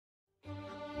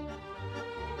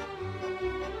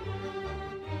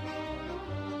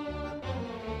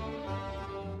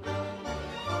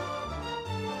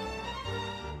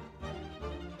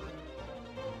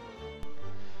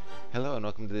Hello and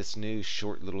welcome to this new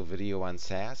short little video on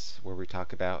SAS where we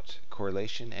talk about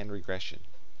correlation and regression.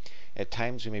 At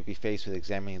times we may be faced with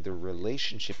examining the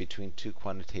relationship between two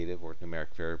quantitative or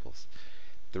numeric variables.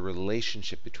 The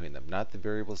relationship between them, not the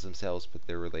variables themselves, but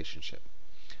their relationship.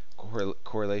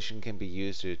 Correlation can be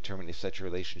used to determine if such a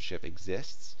relationship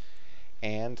exists,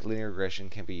 and linear regression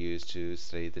can be used to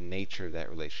study the nature of that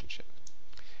relationship.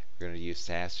 We're going to use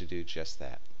SAS to do just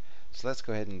that. So let's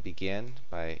go ahead and begin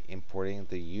by importing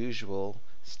the usual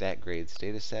stat grades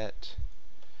dataset.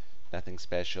 Nothing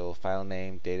special. File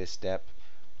name, data step.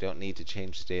 Don't need to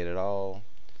change the data at all.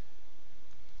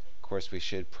 Of course, we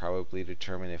should probably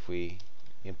determine if we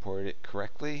import it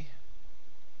correctly.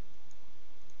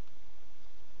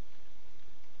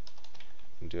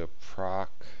 And do a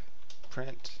proc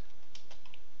print.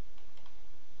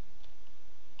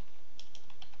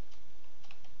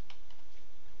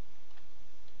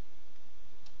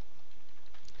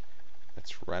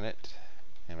 Let's run it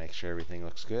and make sure everything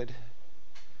looks good.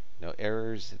 No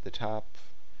errors at the top,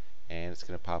 and it's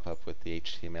going to pop up with the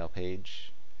HTML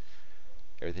page.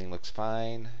 Everything looks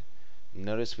fine.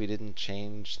 Notice we didn't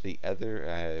change the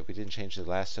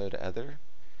lasso to other.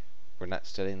 We're not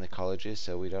studying the colleges,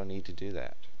 so we don't need to do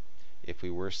that. If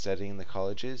we were studying the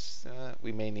colleges,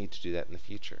 we may need to do that in the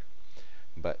future,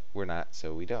 but we're not,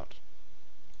 so we don't.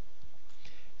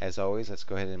 As always, let's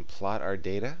go ahead and plot our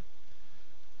data.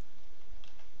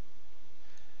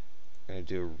 I'm going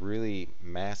to do a really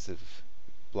massive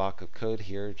block of code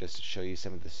here just to show you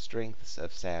some of the strengths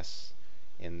of SAS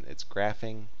in its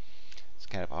graphing. It's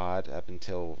kind of odd. Up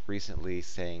until recently,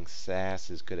 saying SAS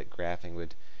is good at graphing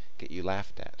would get you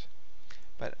laughed at.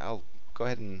 But I'll go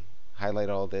ahead and highlight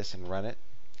all this and run it.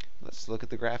 Let's look at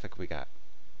the graphic we got.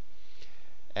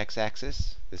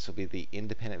 X-axis, this will be the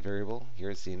independent variable. Here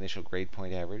is the initial grade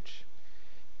point average.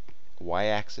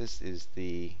 Y-axis is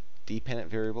the dependent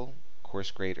variable,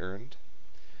 course grade earned.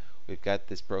 We've got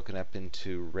this broken up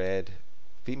into red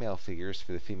female figures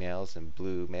for the females and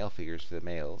blue male figures for the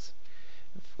males.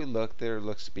 If we look, there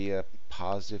looks to be a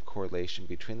positive correlation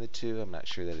between the two. I'm not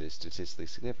sure that it is statistically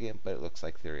significant, but it looks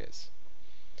like there is.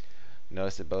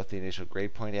 Notice that both the initial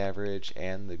grade point average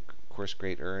and the course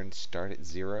grade earned start at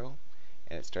 0,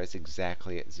 and it starts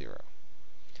exactly at 0.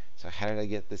 So how did I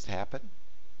get this to happen?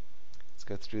 Let's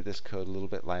go through this code a little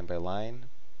bit line by line.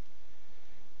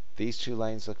 These two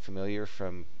lines look familiar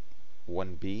from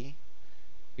 1b.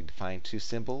 We define two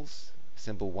symbols.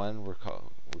 Symbol 1 we're going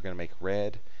to make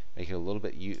red, make it a little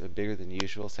bit bigger than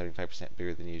usual, 75%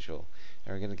 bigger than usual.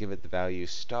 And we're going to give it the value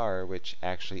star, which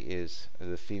actually is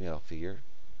the female figure.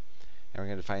 And we're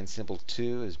going to define symbol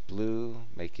 2 as blue,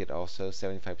 make it also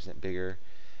 75% bigger,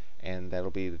 and that'll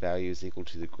be the value is equal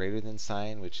to the greater than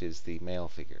sign, which is the male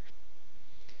figure.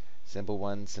 Symbol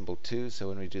 1, symbol 2, so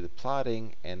when we do the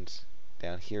plotting, and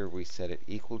down here we set it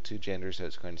equal to gender, so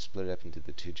it's going to split it up into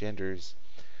the two genders.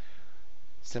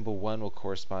 Symbol 1 will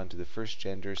correspond to the first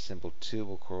gender, symbol 2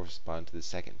 will correspond to the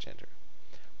second gender.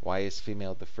 Why is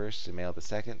female the first and male the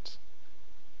second?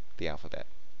 The alphabet.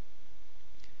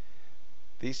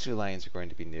 These two lines are going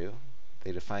to be new.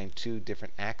 They define two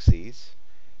different axes.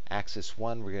 Axis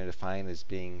 1 we're going to define as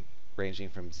being ranging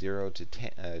from 0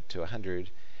 to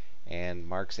 100 and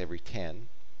marks every 10.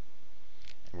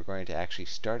 And we're going to actually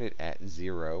start it at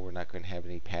 0. We're not going to have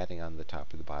any padding on the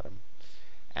top or the bottom.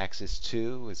 Axis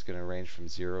 2 is going to range from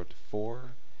 0 to 4.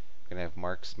 We're going to have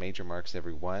marks, major marks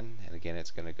every 1, and again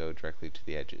it's going to go directly to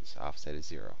the edges. Offset is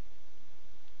 0.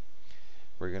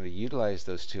 We're going to utilize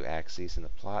those two axes in the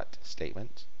plot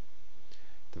statement.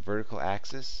 The vertical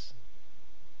axis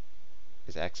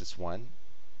is axis 1.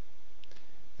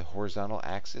 The horizontal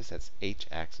axis, that's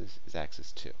h-axis, is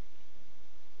axis 2.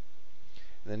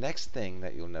 And the next thing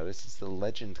that you'll notice is the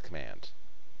legend command.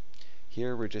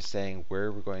 Here we're just saying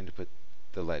where we're going to put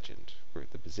the legend.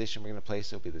 The position we're going to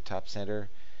place it will be the top center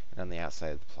and on the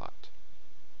outside of the plot.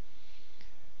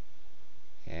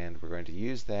 And we're going to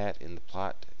use that in the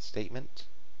plot statement.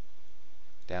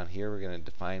 Down here we're going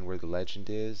to define where the legend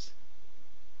is.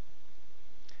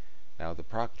 Now the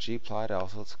proc gplot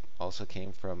also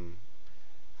came from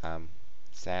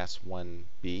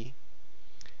SAS-01b,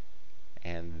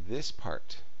 and this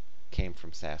part came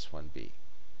from SAS-1b.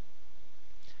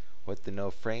 What the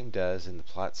no frame does in the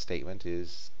plot statement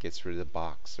is gets rid of the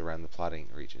box around the plotting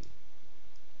region.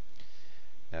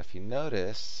 Now if you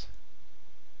notice,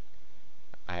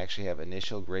 I actually have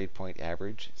initial grade point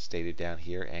average stated down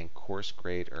here, and course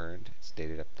grade earned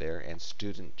stated up there, and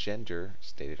student gender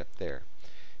stated up there.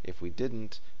 If we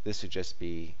didn't, this would just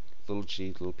be little g,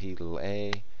 little p, little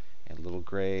a, and little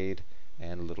grade,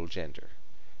 and little gender.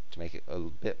 To make it a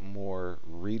bit more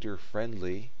reader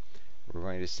friendly, we're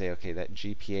going to say, okay, that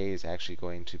GPA is actually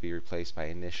going to be replaced by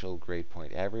initial grade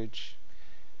point average.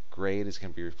 Grade is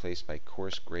going to be replaced by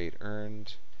course grade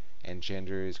earned, and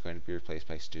gender is going to be replaced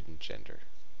by student gender.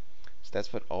 So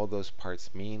that's what all those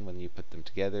parts mean when you put them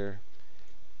together.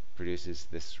 Produces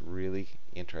this really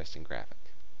interesting graphic.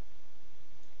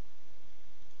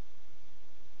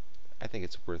 I think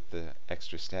it's worth the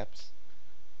extra steps.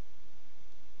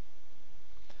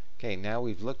 Okay, now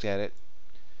we've looked at it.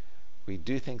 We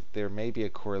do think there may be a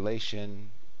correlation.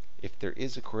 If there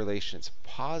is a correlation, it's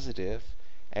positive.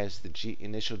 As the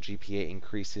initial GPA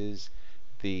increases,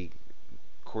 the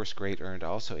course grade earned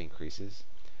also increases.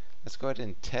 Let's go ahead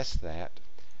and test that.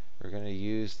 We're going to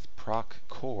use proc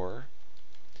core,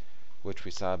 which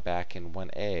we saw back in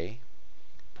 1A.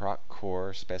 Proc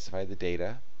core, specify the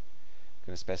data. We're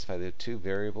going to specify the two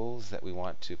variables that we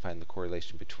want to find the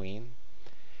correlation between.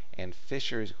 And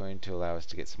Fisher is going to allow us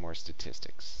to get some more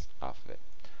statistics off of it.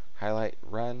 Highlight,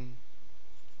 run.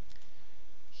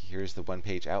 Here's the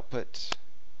one-page output.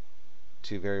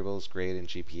 Two variables, grade and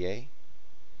GPA.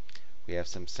 We have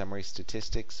some summary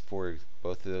statistics for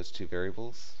both of those two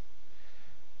variables.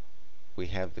 We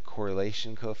have the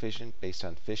correlation coefficient based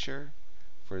on Fisher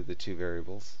for the two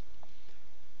variables.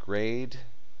 Grade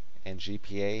and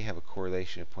GPA have a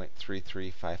correlation of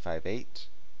 0.33558.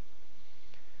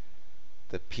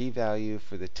 The p-value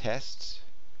for the test,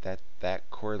 that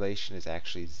correlation is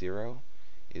actually 0,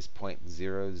 is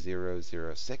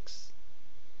 0.0006.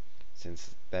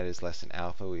 Since that is less than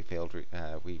alpha, we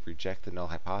reject the null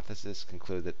hypothesis,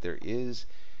 conclude that there is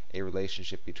a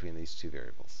relationship between these two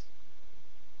variables.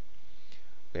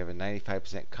 We have a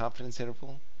 95% confidence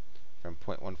interval from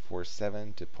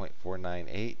 0.147 to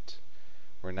 0.498.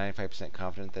 We're 95%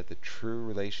 confident that the true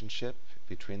relationship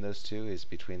between those two is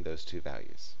between those two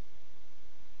values.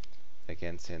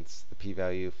 Again, since the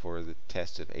p-value for the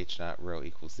test of h0 rho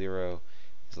equals 0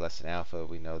 is less than alpha,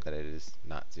 we know that it is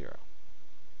not 0.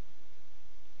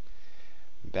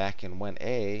 Back in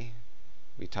 1A,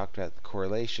 we talked about the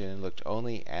correlation and looked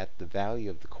only at the value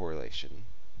of the correlation.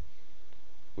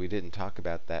 We didn't talk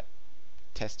about that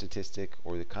test statistic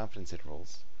or the confidence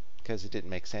intervals because it didn't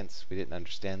make sense. We didn't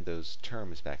understand those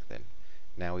terms back then.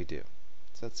 Now we do.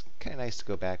 So it's kind of nice to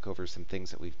go back over some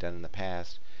things that we've done in the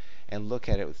past and look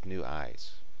at it with new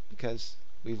eyes because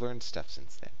we've learned stuff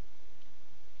since then.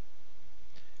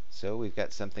 So we've got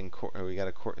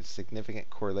a significant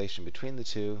correlation between the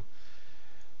two,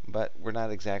 but we're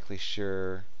not exactly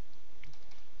sure.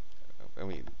 I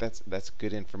mean, that's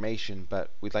good information, but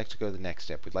we'd like to go to the next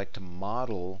step. We'd like to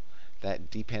model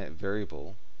that dependent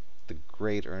variable, the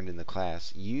grade earned in the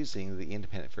class, using the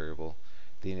independent variable,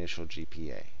 the initial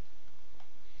GPA.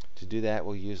 To do that,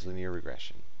 we'll use linear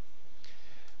regression.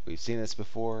 We've seen this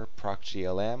before. Proc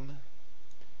GLM,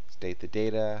 state the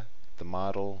data, the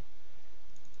model.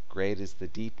 Grade is the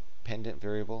dependent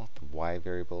variable, the y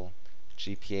variable.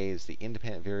 GPA is the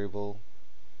independent variable,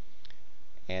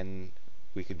 and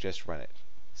we could just run it.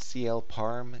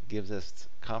 CLParm gives us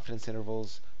confidence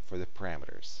intervals for the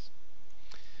parameters.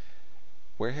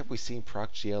 Where have we seen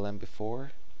proc GLM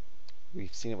before?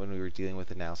 We've seen it when we were dealing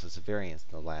with analysis of variance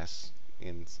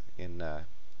in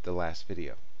the last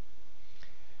video.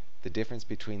 The difference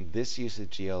between this use of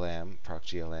GLM, proc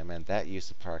GLM, and that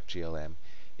use of proc GLM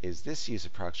is this use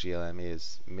of proc GLM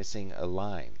is missing a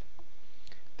line.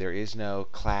 There is no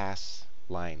class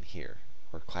line here,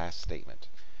 or class statement,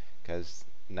 because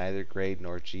neither grade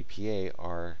nor GPA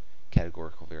are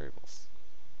categorical variables.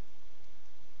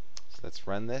 So let's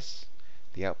run this.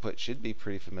 The output should be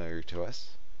pretty familiar to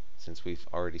us, since we've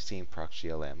already seen proc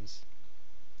GLMs.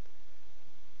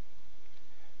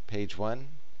 Page 1,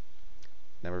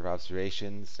 number of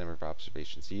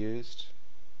observations used.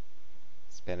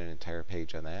 Spend an entire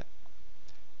page on that.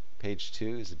 Page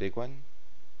 2 is the big one.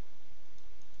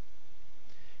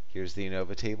 Here's the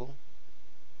ANOVA table.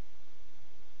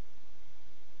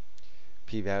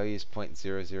 P-value is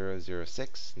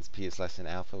 0.0006. Since p is less than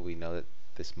alpha, we know that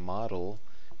this model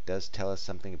does tell us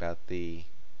something about the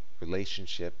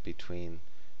relationship between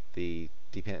the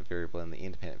dependent variable and the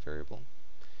independent variable.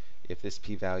 If this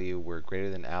p-value were greater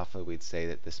than alpha, we'd say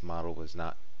that this model was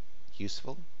not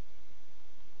useful.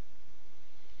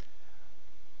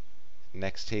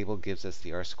 Next table gives us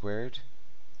the R-squared,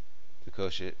 the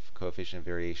coefficient of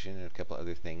variation, and a couple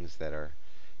other things that are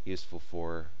useful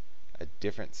for a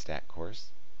different stat course.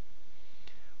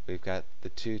 We've got the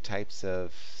two types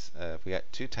of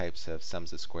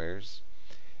sums of squares.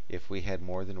 If we had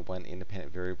more than one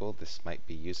independent variable, this might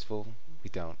be useful. We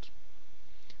don't.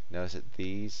 Notice that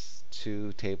these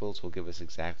two tables will give us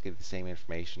exactly the same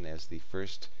information as the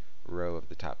first row of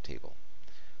the top table.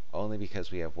 Only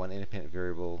because we have one independent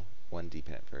variable one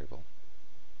dependent variable.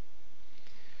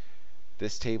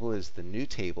 This table is the new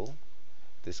table.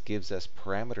 This gives us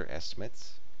parameter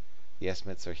estimates. The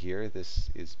estimates are here. This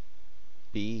is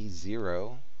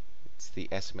B0. It's the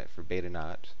estimate for beta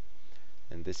naught.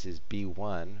 And this is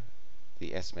B1,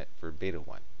 the estimate for beta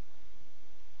 1.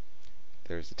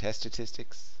 There's the test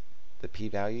statistics, the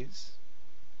p-values.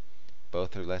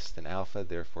 Both are less than alpha,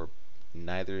 therefore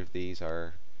neither of these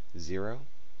are 0.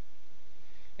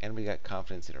 And we got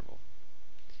confidence interval.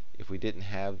 If we didn't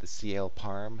have the CL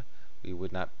parm, we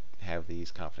would not have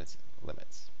these confidence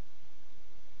limits.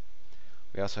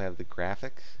 We also have the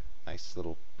graphic, nice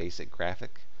little basic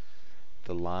graphic.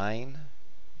 The line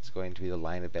is going to be the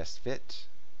line of best fit.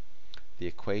 The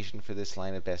equation for this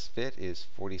line of best fit is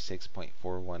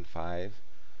 46.415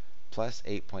 plus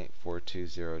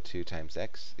 8.4202 times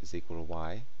x is equal to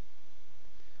y.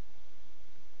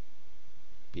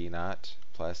 B naught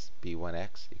plus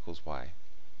B1x equals y.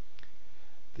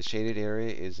 The shaded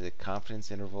area is the confidence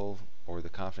interval or the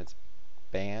confidence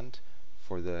band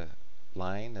for the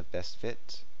line of best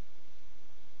fit.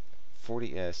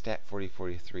 Stat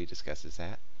 4043 discusses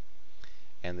that.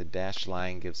 And the dashed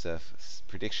line gives us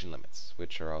prediction limits,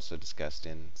 which are also discussed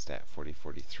in Stat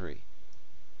 4043.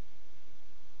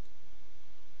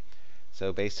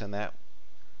 So based on that,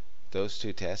 those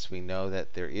two tests, we know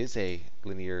that there is a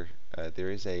linear,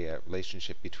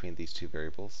 relationship between these two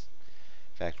variables.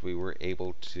 In fact, we were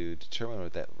able to determine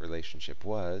what that relationship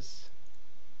was.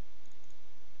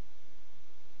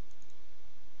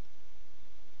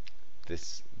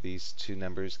 These two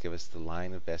numbers give us the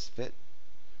line of best fit,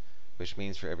 which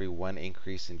means for every one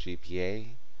increase in GPA,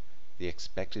 the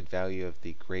expected value of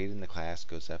the grade in the class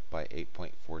goes up by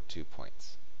 8.42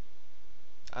 points,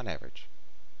 on average.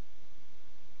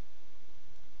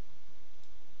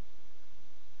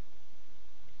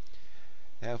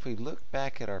 Now if we look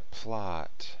back at our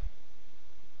plot,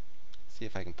 see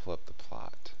if I can pull up the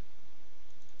plot.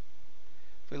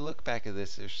 If we look back at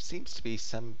this, there seems to be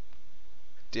some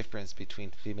difference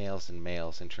between females and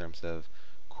males in terms of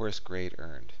course grade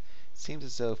earned. It seems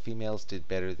as though females did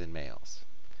better than males.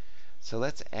 So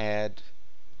let's add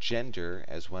gender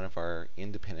as one of our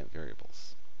independent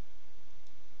variables.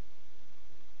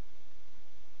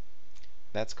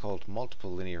 That's called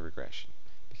multiple linear regression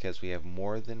because we have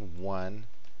more than one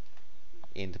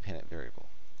independent variable.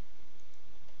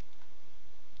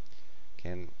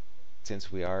 Again, since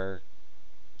we are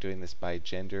doing this by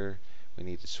gender, we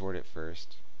need to sort it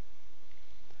first.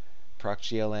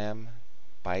 ProcGLM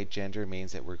by gender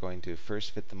means that we're going to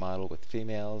first fit the model with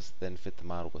females, then fit the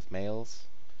model with males,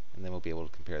 and then we'll be able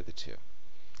to compare the two.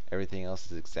 Everything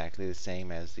else is exactly the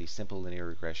same as the simple linear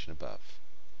regression above.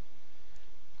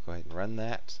 Go ahead and run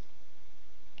that.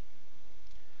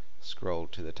 Scroll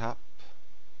to the top.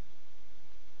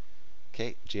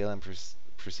 Okay, GLM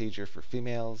procedure for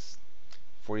females.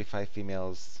 45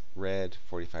 females read,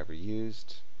 45 are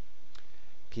used.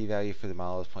 P-value for the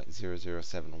model is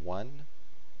 0.0071.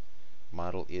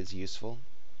 Model is useful.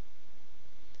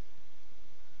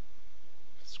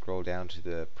 Scroll down to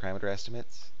the parameter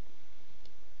estimates.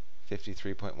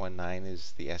 53.19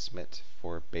 is the estimate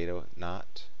for beta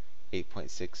naught.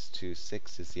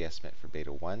 8.626 is the estimate for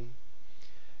beta 1.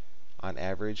 On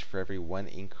average, for every one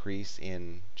increase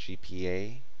in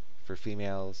GPA for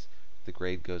females, the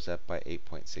grade goes up by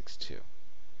 8.62.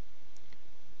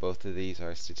 Both of these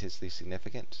are statistically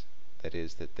significant. That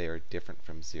is, that they are different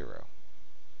from 0.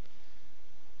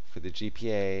 For the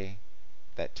GPA,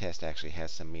 that test actually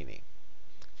has some meaning.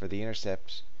 For the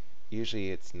intercept,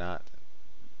 usually it's not,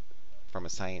 from a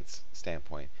science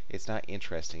standpoint, it's not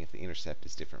interesting if the intercept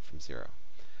is different from 0.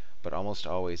 But almost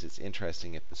always it's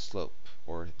interesting if the slope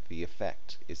or the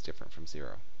effect is different from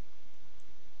 0.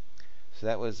 So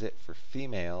that was it for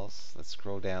females. Let's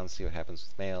scroll down and see what happens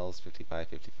with males. 55,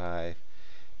 55.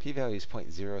 P-value is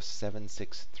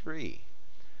 0.0763,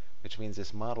 which means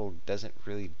this model doesn't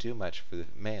really do much for the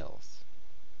males.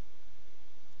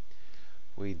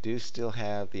 We do still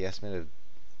have the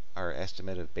our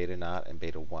estimate of beta naught and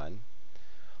beta 1.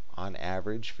 On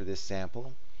average for this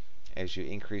sample, as you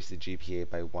increase the GPA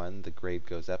by 1, the grade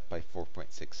goes up by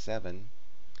 4.67.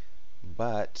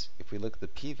 But if we look at the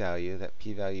p-value, that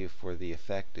p-value for the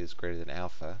effect is greater than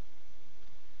alpha,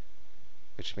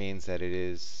 which means that it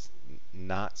is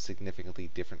not significantly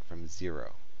different from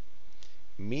 0,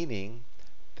 meaning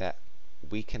that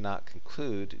we cannot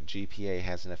conclude GPA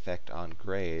has an effect on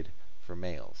grade for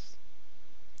males.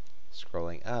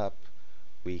 Scrolling up,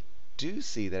 we do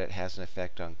see that it has an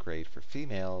effect on grade for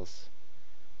females.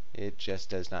 It just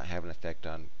does not have an effect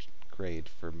on grade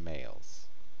for males.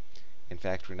 In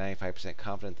fact, we're 95%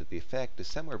 confident that the effect is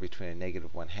somewhere between a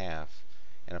 -1/2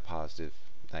 and a positive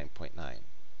 9.9.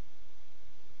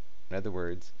 In other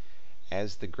words,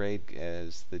 as the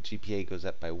GPA goes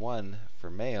up by 1 for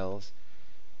males,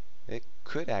 it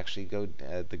could actually go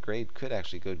the grade could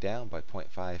actually go down by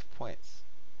 0.5 points,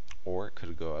 or it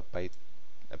could go up by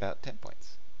about 10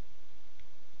 points.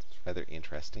 It's rather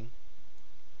interesting.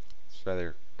 It's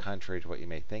rather contrary to what you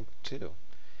may think too.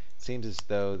 It seems as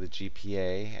though the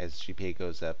GPA, as GPA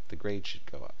goes up, the grade should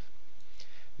go up.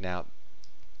 Now,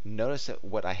 notice that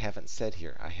what I haven't said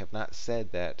here. I have not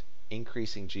said that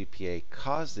increasing GPA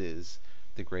causes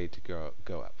the grade to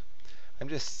go up. I'm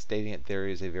just stating that there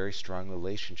is a very strong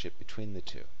relationship between the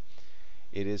two.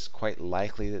 It is quite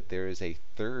likely that there is a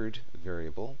third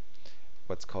variable,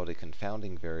 what's called a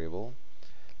confounding variable,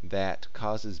 that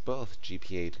causes both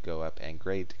GPA to go up and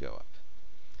grade to go up.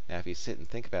 Now, if you sit and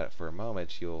think about it for a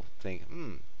moment, you'll think,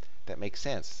 that makes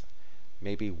sense.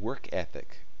 Maybe work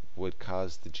ethic would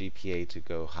cause the GPA to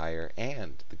go higher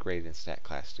and the grade in stat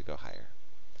class to go higher.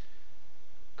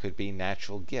 Could be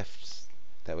natural gifts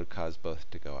that would cause both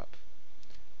to go up.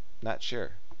 Not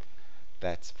sure.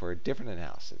 That's for a different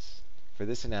analysis. For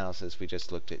this analysis, we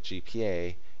just looked at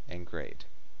GPA and grade.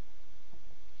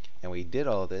 And we did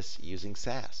all this using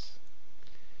SAS.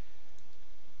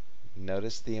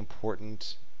 Notice the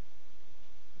important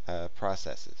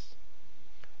processes.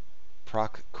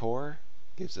 Proc core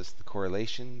gives us the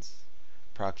correlations.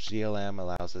 Proc GLM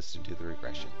allows us to do the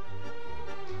regression.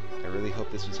 I really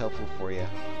hope this was helpful for you.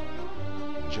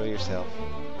 Enjoy yourself.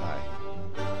 Bye.